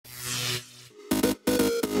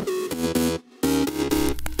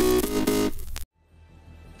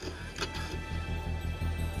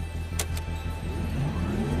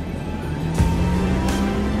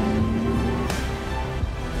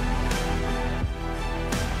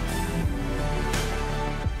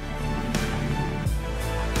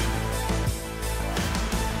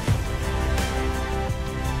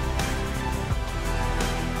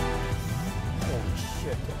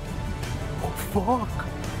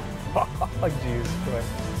Oh, Jesus Christ.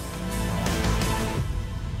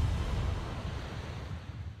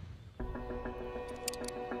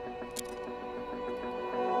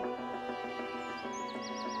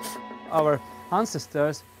 Our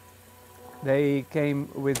ancestors, they came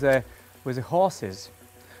with the horses.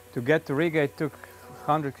 To get to Riga, it took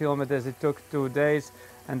 100 kilometers, it took 2 days,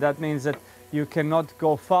 and that means that you cannot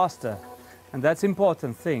go faster. And that's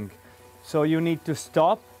important thing. So you need to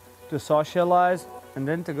stop, to socialize, and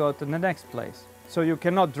then to go to the next place. So you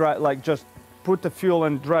cannot drive, like just put the fuel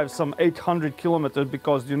and drive some 800 kilometers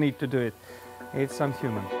because you need to do it. It's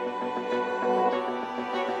unhuman.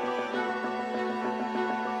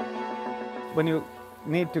 When you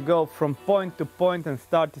need to go from point to point and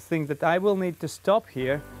start to think that I will need to stop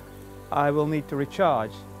here, I will need to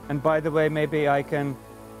recharge. And by the way, maybe I can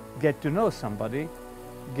get to know somebody,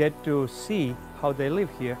 get to see how they live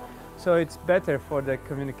here. So it's better for the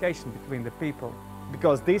communication between the people,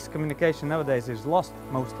 because this communication nowadays is lost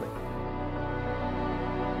mostly.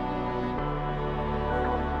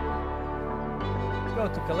 Go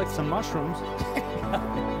to collect some mushrooms.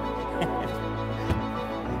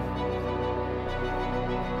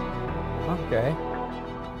 Okay.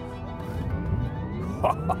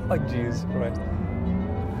 Oh, Jesus Christ.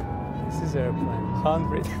 This is airplane.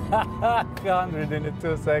 100. 100 in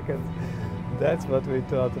 2 seconds. That's what we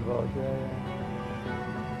thought about. Yeah.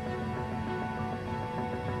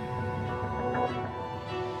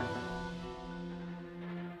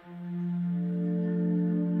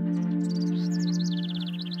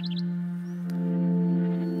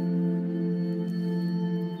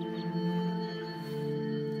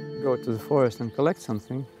 Go to the forest and collect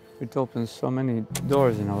something, it opens so many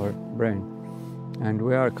doors in our brain. And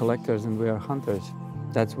we are collectors and we are hunters.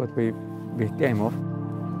 That's what we became of.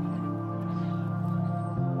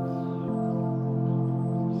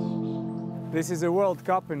 This is a World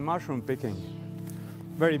Cup in mushroom picking.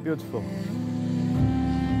 Very beautiful.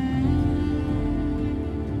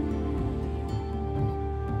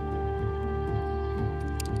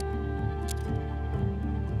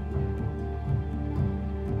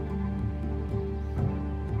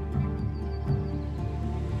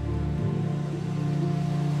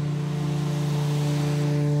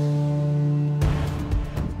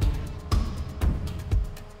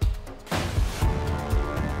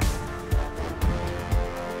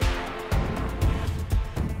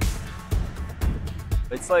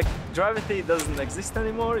 It's like gravity doesn't exist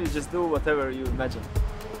anymore, you just do whatever you imagine.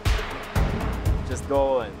 Just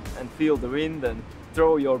go and feel the wind and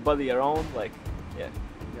throw your body around, like, yeah.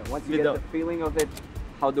 Once you get the feeling of it,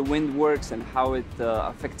 how the wind works and how it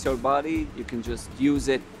affects your body, you can just use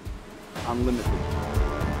it unlimited.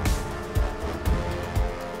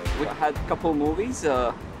 We had a couple movies.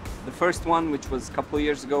 The first one, which was a couple of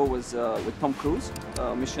years ago, was with Tom Cruise,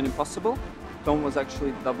 Mission Impossible. Tom was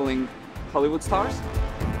actually doubling Hollywood stars.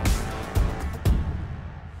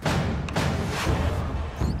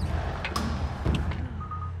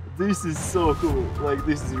 This is so cool, like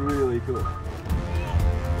this is really cool.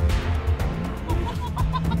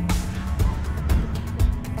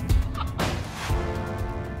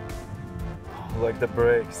 Like the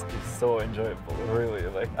brakes is so enjoyable, really.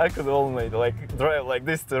 Like I could only like drive like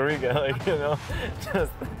this to Riga, like, you know,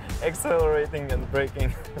 just accelerating and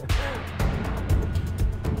braking.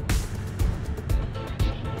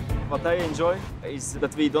 What I enjoy is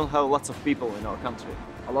that we don't have lots of people in our country.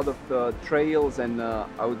 A lot of trails and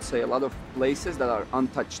I would say a lot of places that are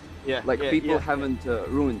untouched. Yeah, like people haven't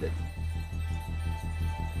ruined it.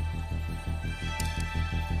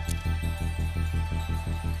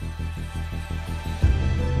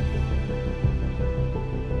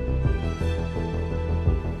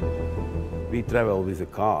 We traveled with a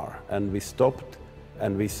car and we stopped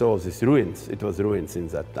and we saw these ruins. It was ruins in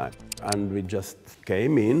that time. And we just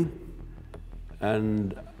came in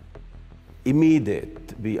and immediately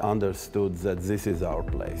we understood that this is our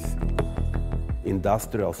place.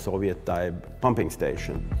 Industrial Soviet type pumping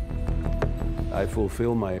station. I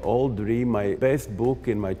fulfilled my old dream. My best book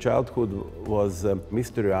in my childhood was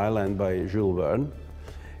Mystery Island by Jules Verne.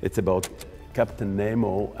 It's about Captain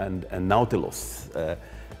Nemo and Nautilus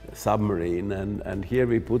submarine, and here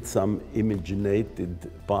we put some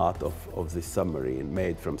imaginated part of this submarine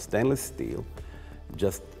made from stainless steel,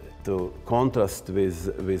 just to contrast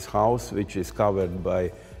with house which is covered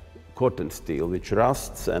by cotton steel, which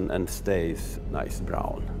rusts and stays nice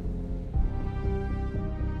brown.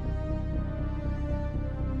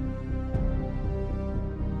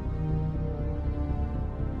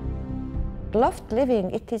 Loft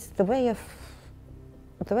living, it is the way of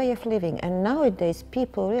the way of living. And nowadays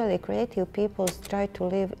people, really creative people, try to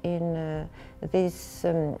live in these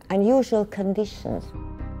unusual conditions.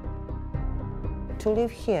 To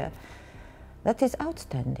live here, that is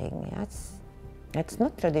outstanding. That's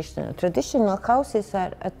not traditional. Traditional houses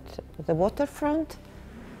are at the waterfront,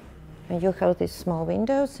 and you have these small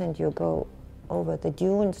windows and you go over the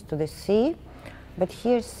dunes to the sea, but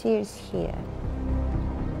here, sea is here.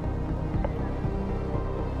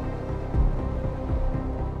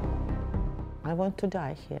 I want to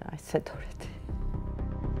die here, I said already.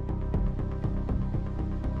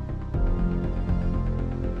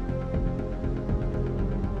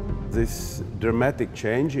 This dramatic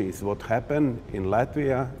change is what happened in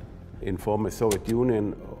Latvia, in former Soviet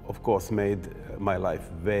Union, of course made my life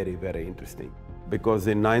very, very interesting. Because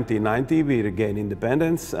in 1990 we regained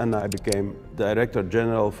independence and I became Director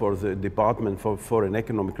General for the Department for Foreign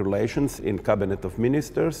Economic Relations in Cabinet of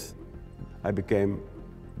Ministers. I became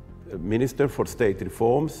Minister for State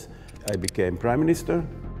Reforms. I became Prime Minister.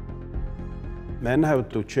 Man had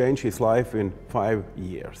to change his life in 5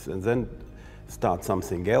 years and then start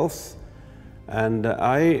something else. And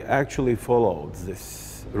I actually followed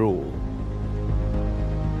this rule.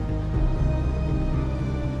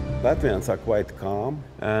 Latvians are quite calm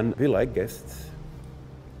and we like guests.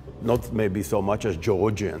 Not maybe so much as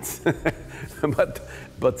Georgians,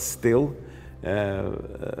 but still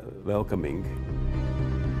welcoming.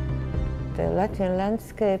 The Latvian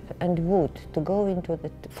landscape and wood, to go into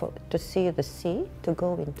to see the sea, to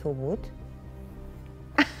go into wood,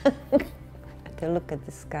 to look at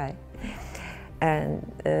the sky. And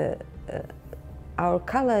our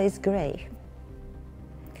color is gray.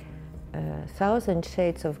 1,000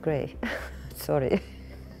 shades of gray. Sorry.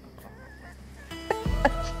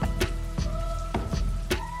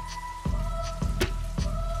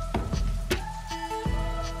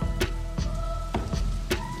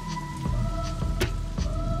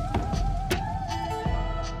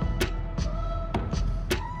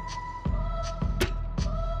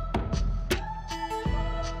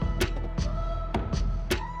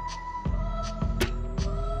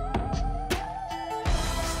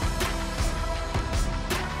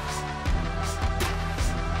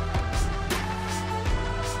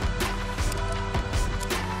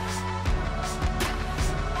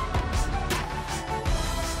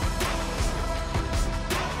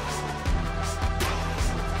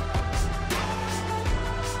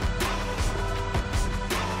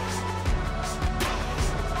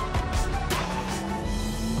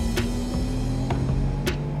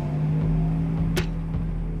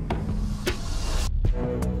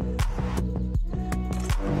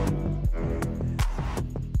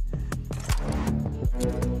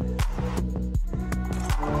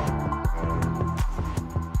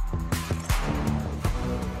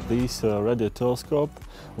 This radio telescope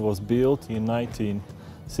was built in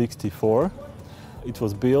 1964. It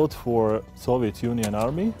was built for Soviet Union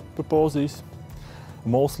Army purposes,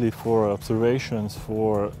 mostly for observations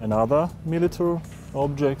for another military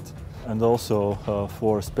object and also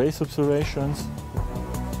for space observations.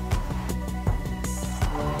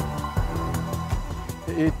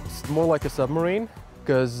 It's more like a submarine,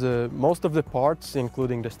 because most of the parts,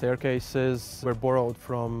 including the staircases, were borrowed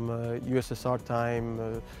from USSR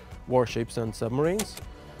time warships and submarines.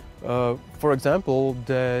 For example,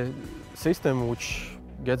 the system which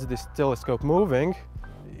gets this telescope moving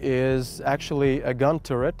is actually a gun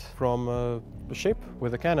turret from a ship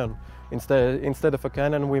with a cannon. Instead of a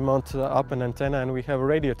cannon, we mount up an antenna and we have a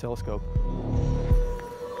radio telescope.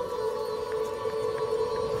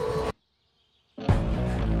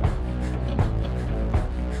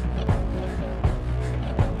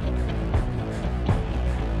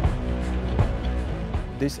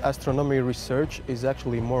 This astronomy research is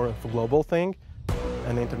actually more of a global thing.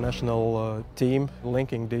 An international team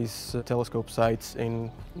linking these telescope sites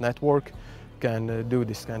in network can do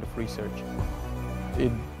this kind of research.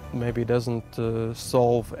 It maybe doesn't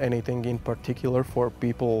solve anything in particular for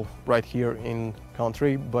people right here in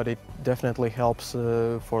country, but it definitely helps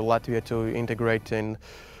for Latvia to integrate in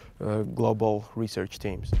global research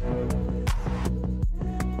teams.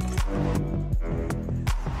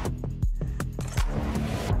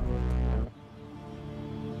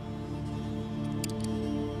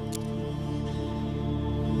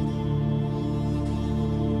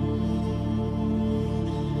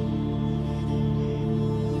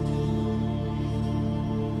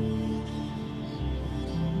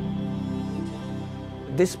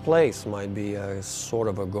 This place might be a sort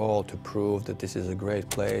of a goal to prove that this is a great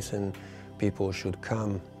place and people should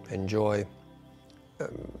come, enjoy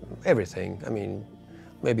everything. I mean,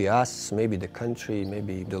 maybe us, maybe the country,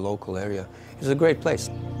 maybe the local area. It's a great place.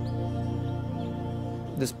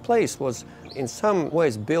 This place was in some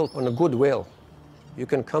ways built on a goodwill. You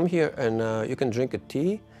can come here and you can drink a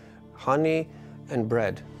tea, honey and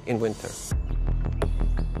bread in winter.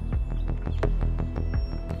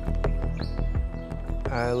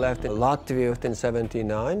 I left Latvia in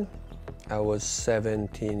 1979. I was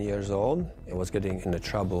 17 years old. I was getting into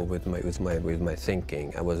trouble with my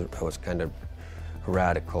thinking. I was kind of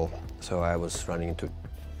radical, so I was running into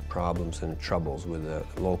problems and troubles with the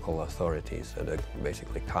local authorities that are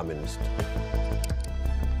basically communist.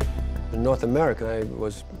 In North America, I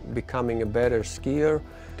was becoming a better skier.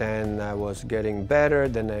 Then I was getting better.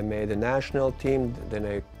 Then I made a national team. Then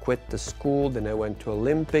I quit the school. Then I went to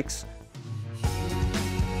Olympics.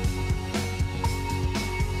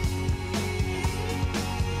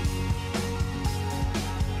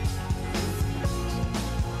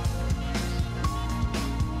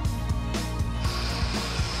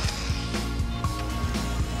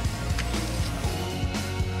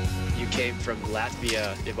 Came from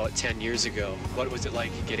Latvia about 10 years ago. What was it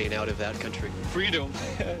like getting out of that country? Freedom.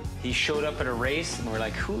 He showed up at a race and we're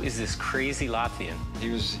like, who is this crazy Latvian? He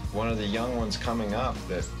was one of the young ones coming up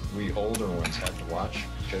that we older ones had to watch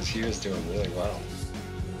because he was doing really well.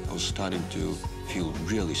 I was starting to feel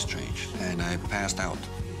really strange and I passed out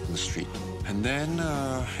on the street. And then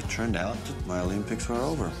it turned out that my Olympics were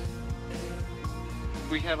over.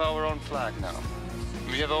 We have our own flag now.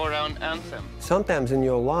 We have our own anthem. Sometimes in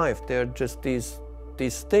your life, there are just these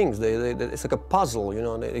things. It's like a puzzle, you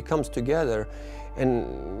know. It comes together,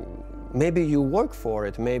 and maybe you work for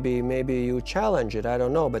it. Maybe you challenge it. I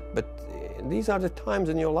don't know. But these are the times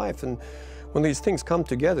in your life, and when these things come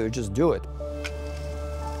together, you just do it.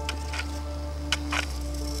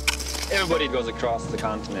 Everybody goes across the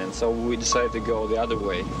continent, so we decided to go the other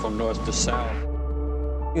way, from north to south.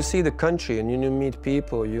 You see the country and you meet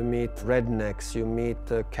people, you meet rednecks, you meet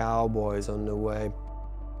cowboys on the way,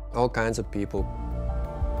 all kinds of people.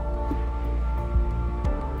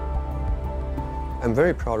 I'm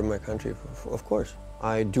very proud of my country, of course.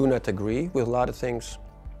 I do not agree with a lot of things,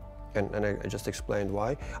 and I just explained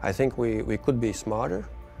why. I think we could be smarter.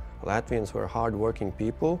 Latvians were hard-working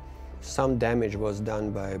people. Some damage was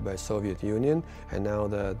done by Soviet Union, and now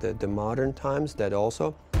the modern times, that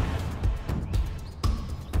also.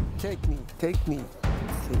 Take me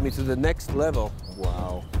to the next level.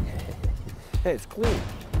 Wow. Hey, it's clean.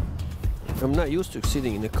 I'm not used to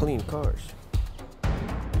sitting in the clean cars.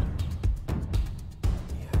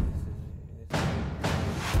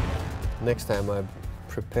 Next time I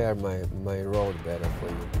prepare my road better for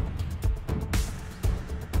you.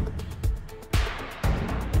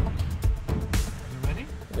 You ready?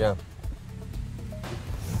 Yeah.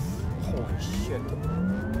 Holy shit.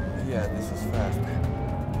 Yeah, this is fast.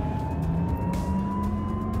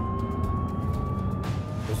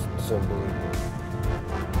 It's unbelievable.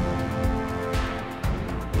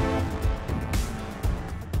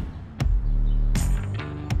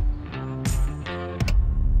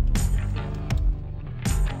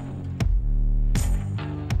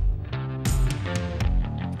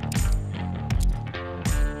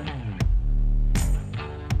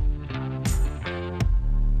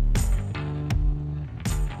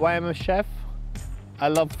 Why I'm a chef? I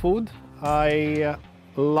love food. I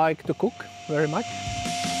like to cook very much.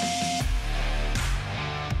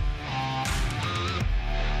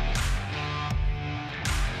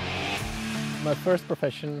 My first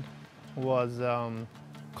profession was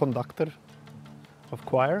conductor of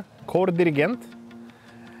choir, dirigent,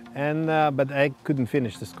 and but I couldn't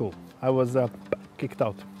finish the school. I was kicked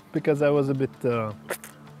out because I was a bit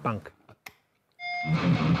punk.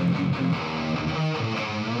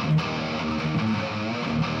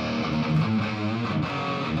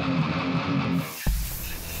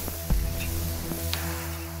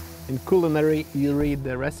 In culinary, you read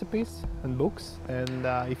the recipes and books, and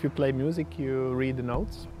if you play music, you read the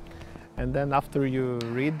notes. And then after you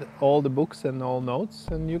read all the books and all notes,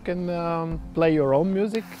 and you can play your own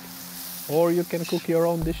music, or you can cook your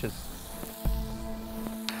own dishes.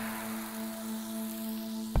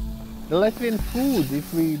 The Latvian food,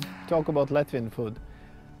 if we talk about Latvian food,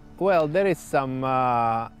 well, there is some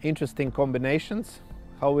interesting combinations.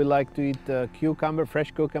 How we like to eat cucumber,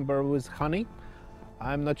 fresh cucumber with honey.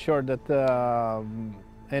 I'm not sure that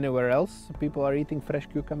anywhere else people are eating fresh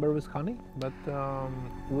cucumber with honey, but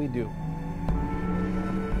we do.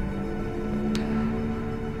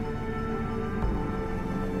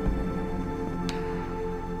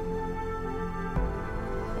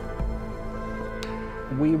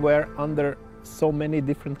 We were under so many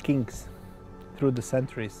different kings through the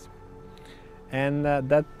centuries. And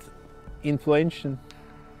that influence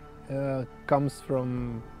comes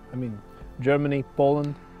from, I mean, Germany,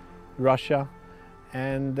 Poland, Russia,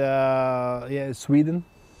 and yeah, Sweden.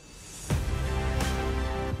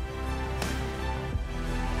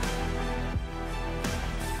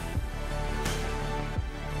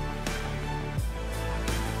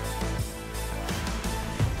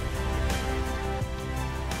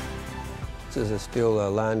 This is still a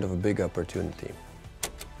land of a big opportunity.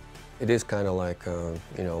 It is kind of like,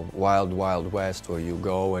 you know, wild, wild west, where you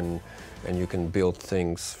go and you can build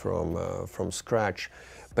things from scratch.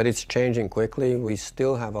 But it's changing quickly. We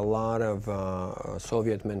still have a lot of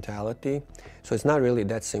Soviet mentality, so it's not really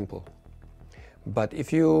that simple. But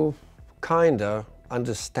if you kind of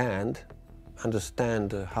understand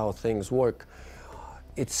how things work,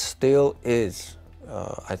 it still is,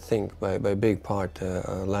 I think, by big part,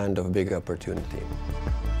 a land of big opportunity.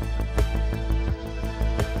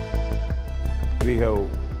 We have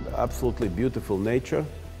absolutely beautiful nature.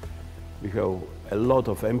 We have a lot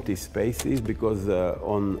of empty spaces because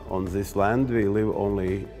on this land we live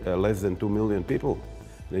only less than 2 million people.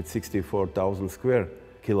 It's 64,000 square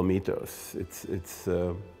kilometers. It's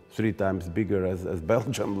 3 times bigger as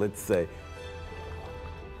Belgium, let's say.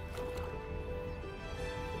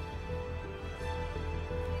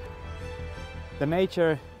 The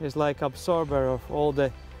nature is like absorber of all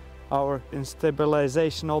our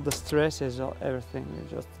instabilization, all the stresses, everything.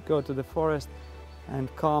 You just go to the forest and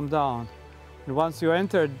calm down. And once you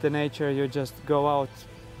enter the nature, you just go out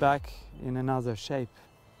back in another shape,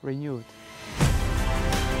 renewed.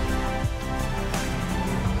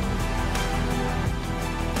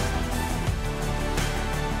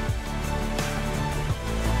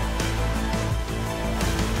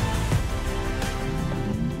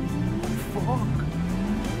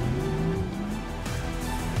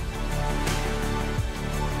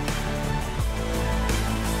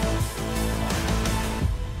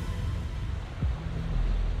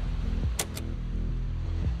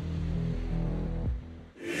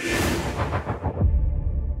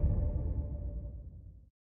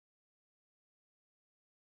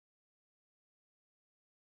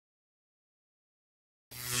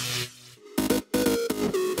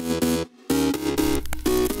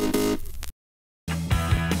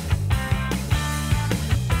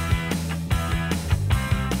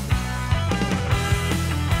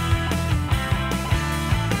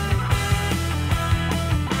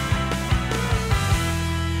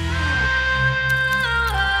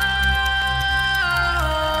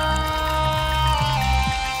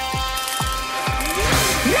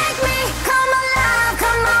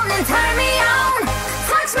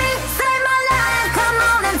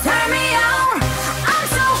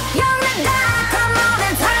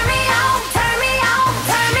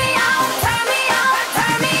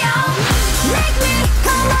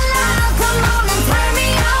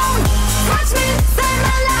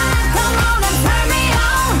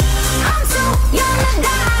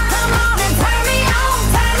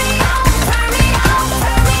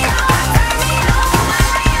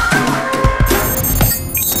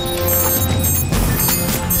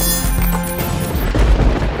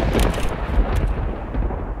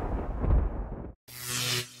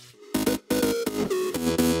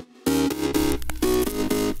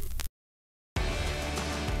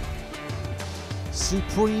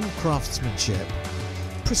 Supreme craftsmanship,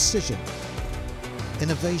 precision,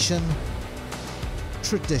 innovation,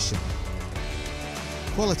 tradition.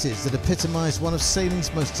 Qualities that epitomise one of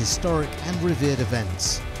sailing's most historic and revered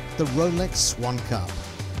events, the Rolex Swan Cup.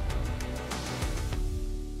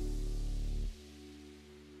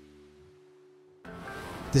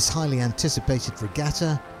 This highly anticipated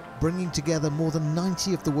regatta, bringing together more than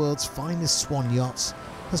 90 of the world's finest swan yachts,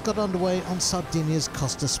 has got underway on Sardinia's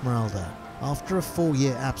Costa Smeralda after a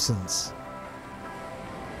 4-year absence.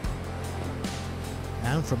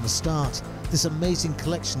 And from the start, this amazing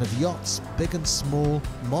collection of yachts, big and small,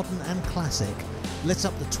 modern and classic, lit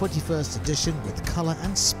up the 21st edition with colour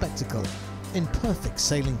and spectacle in perfect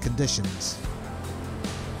sailing conditions.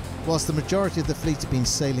 Whilst the majority of the fleet have been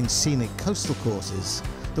sailing scenic coastal courses,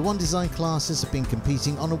 the One Design classes have been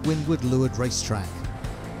competing on a windward lured racetrack,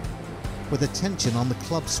 with attention on the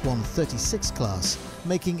Club Swan 36 class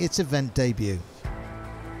making its event debut.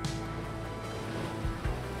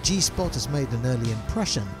 G-Spot has made an early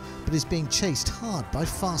impression, but is being chased hard by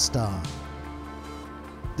Farstar.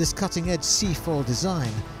 This cutting-edge seafoil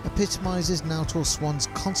design epitomises Nautor Swan's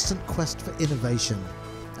constant quest for innovation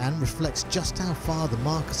and reflects just how far the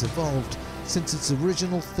marque has evolved since its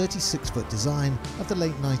original 36-foot design of the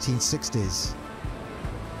late 1960s.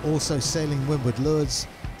 Also sailing windward lures,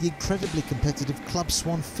 the incredibly competitive Club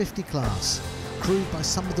Swan 50 class, crewed by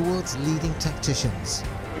some of the world's leading tacticians.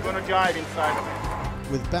 We're going to drive inside of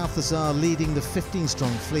it. With Balthazar leading the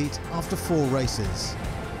 15-strong fleet after 4 races.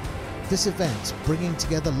 This event, bringing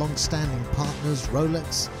together long-standing partners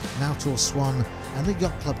Rolex, Nautor Swan and the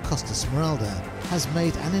yacht club Costa Smeralda, has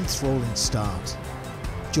made an enthralling start.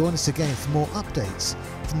 Join us again for more updates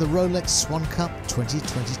from the Rolex Swan Cup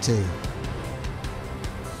 2022.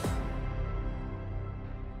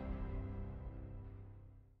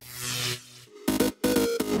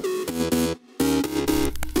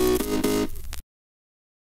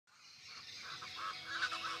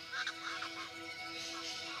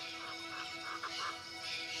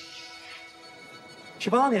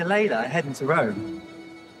 Shivani and Layla are heading to Rome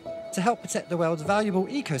to help protect the world's valuable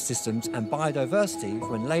ecosystems and biodiversity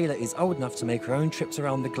for when Layla is old enough to make her own trips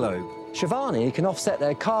around the globe. Shivani can offset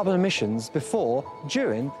their carbon emissions before,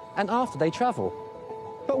 during and after they travel.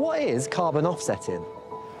 But what is carbon offsetting?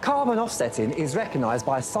 Carbon offsetting is recognised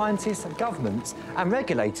by scientists, governments and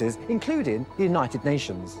regulators, including the United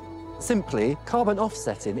Nations. Simply, carbon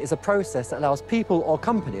offsetting is a process that allows people or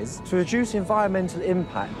companies to reduce environmental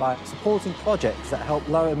impact by supporting projects that help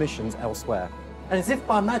lower emissions elsewhere. And as if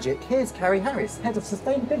by magic, here's Carrie Harris, Head of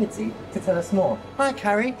Sustainability, to tell us more. Hi,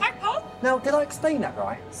 Carrie. Hi, Paul. Now, did I explain that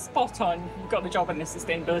right? Spot on. You've got the job in the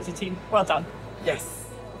sustainability team. Well done. Yes.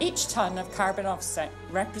 Each tonne of carbon offset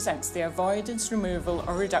represents the avoidance, removal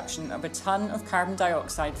or reduction of a tonne of carbon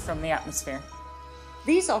dioxide from the atmosphere.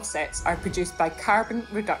 These offsets are produced by carbon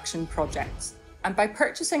reduction projects. And by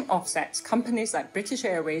purchasing offsets, companies like British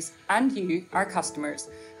Airways and you, our customers,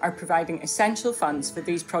 are providing essential funds for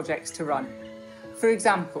these projects to run. For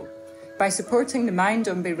example, by supporting the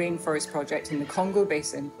Mai-Ndombe Rainforest Project in the Congo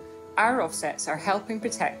Basin, our offsets are helping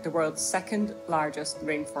protect the world's 2nd largest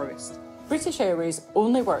rainforest. British Airways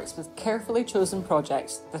only works with carefully chosen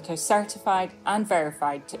projects that are certified and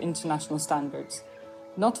verified to international standards.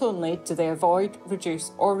 Not only do they avoid,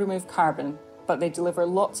 reduce or remove carbon, but they deliver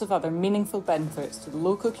lots of other meaningful benefits to the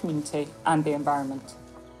local community and the environment.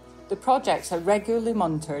 The projects are regularly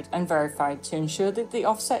monitored and verified to ensure that the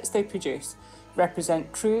offsets they produce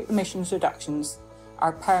represent true emissions reductions,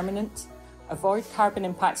 are permanent, avoid carbon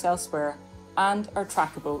impacts elsewhere, and are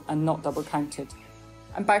trackable and not double counted.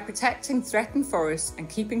 And by protecting threatened forests and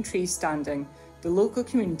keeping trees standing, the local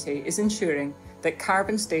community is ensuring that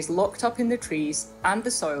carbon stays locked up in the trees and the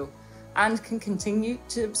soil and can continue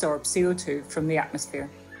to absorb CO2 from the atmosphere.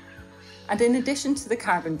 And in addition to the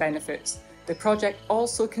carbon benefits, the project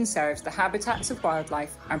also conserves the habitats of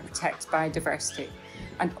wildlife and protects biodiversity,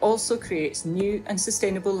 and also creates new and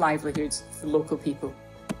sustainable livelihoods for local people.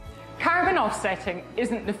 Carbon offsetting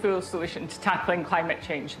isn't the full solution to tackling climate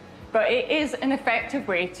change, but it is an effective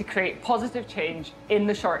way to create positive change in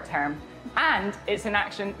the short term, and it's an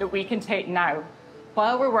action that we can take now,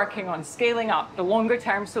 while we're working on scaling up the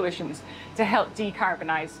longer-term solutions to help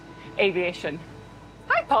decarbonise aviation.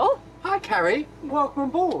 Hi, Paul. Hi, Carrie. Welcome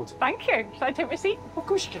aboard. Thank you. Should I take my seat? Of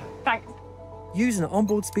course you can. Thanks. Using the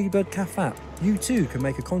onboard Speedbird CAF app, you too can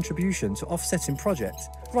make a contribution to offsetting projects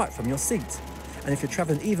right from your seat. And if you're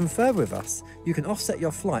travelling even further with us, you can offset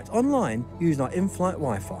your flight online using our in-flight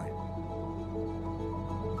Wi-Fi.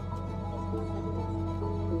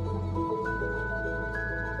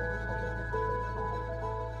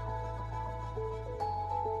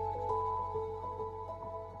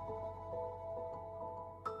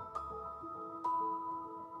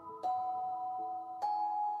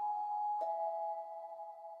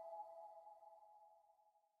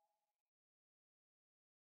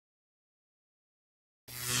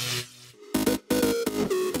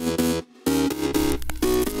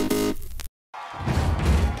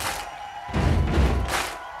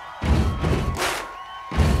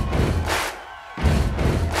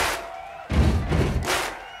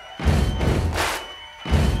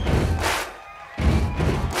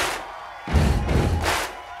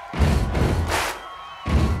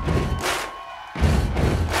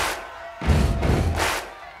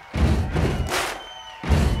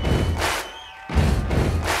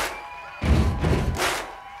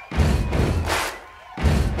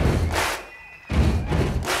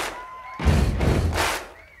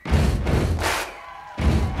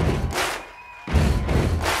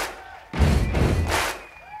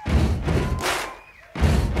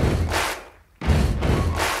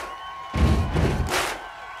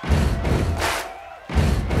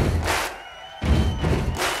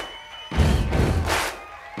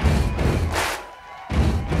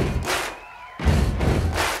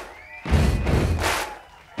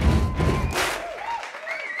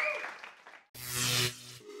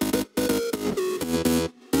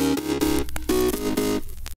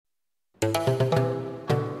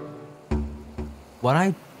 What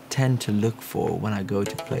I tend to look for when I go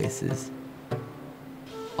to places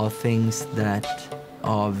are things that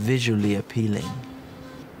are visually appealing.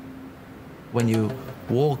 When you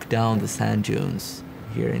walk down the sand dunes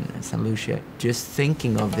here in St. Lucia, just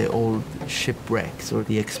thinking of the old shipwrecks or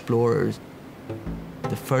the explorers,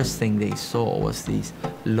 the first thing they saw was these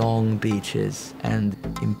long beaches and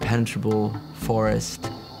impenetrable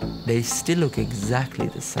forest. They still look exactly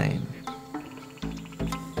the same.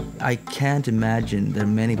 I can't imagine there are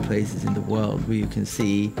many places in the world where you can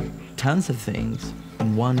see tons of things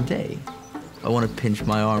in one day. I want to pinch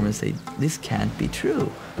my arm and say, this can't be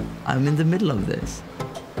true. I'm in the middle of this.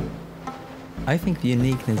 I think the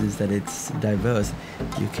uniqueness is that it's diverse.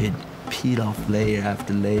 You could peel off layer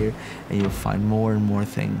after layer and you'll find more and more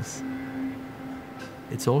things.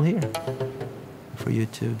 It's all here for you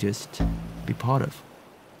to just be part of.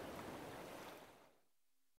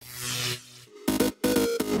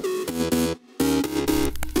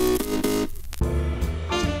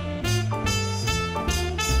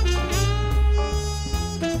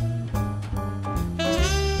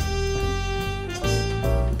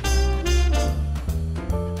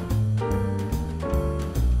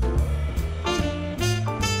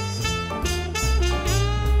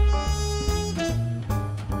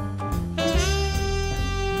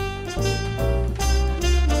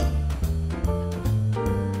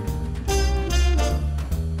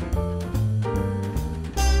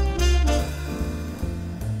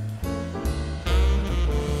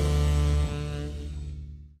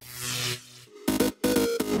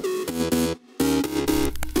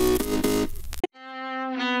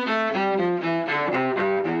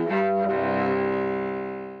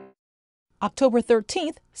 October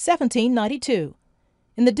 13th, 1792.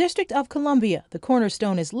 In the District of Columbia, the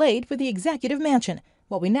cornerstone is laid for the Executive Mansion,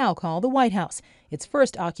 what we now call the White House. Its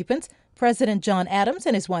first occupants, President John Adams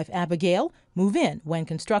and his wife Abigail, move in when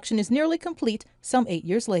construction is nearly complete some 8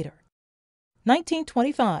 years later.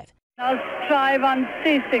 1925. I'll strive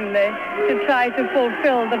unceasingly to try to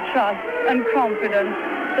fulfill the trust and confidence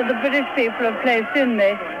that the British people have placed in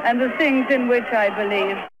me and the things in which I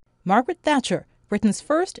believe. Margaret Thatcher, Britain's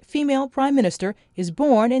first female prime minister, is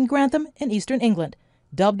born in Grantham in eastern England.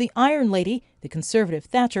 Dubbed the Iron Lady, the conservative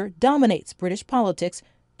Thatcher dominates British politics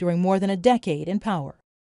during more than a decade in power.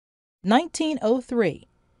 1903.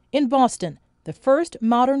 In Boston, the first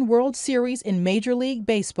modern World Series in Major League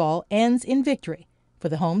Baseball ends in victory for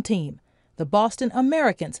the home team. The Boston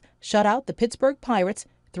Americans shut out the Pittsburgh Pirates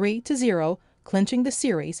 3-0, clinching the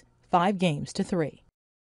series 5-3.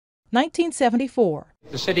 1974.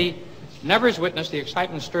 The city never has witnessed the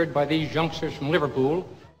excitement stirred by these youngsters from Liverpool.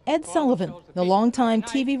 Ed Sullivan, the longtime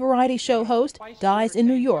TV variety show host, dies in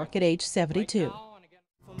New York at age 72.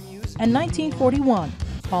 And 1941,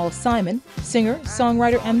 Paul Simon, singer,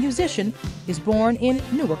 songwriter, and musician, is born in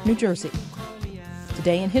Newark, New Jersey.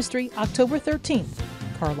 Today in history, October 13th.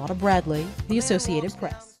 Carlotta Bradley, The Associated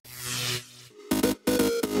Press.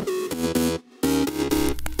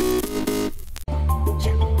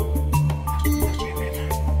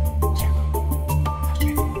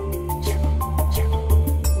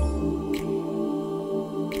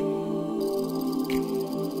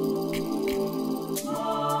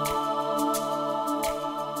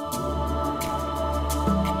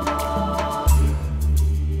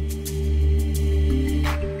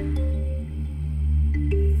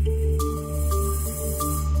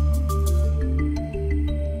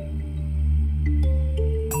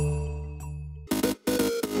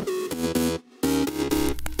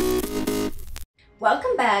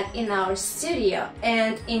 Welcome back in our studio,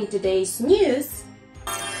 and in today's news,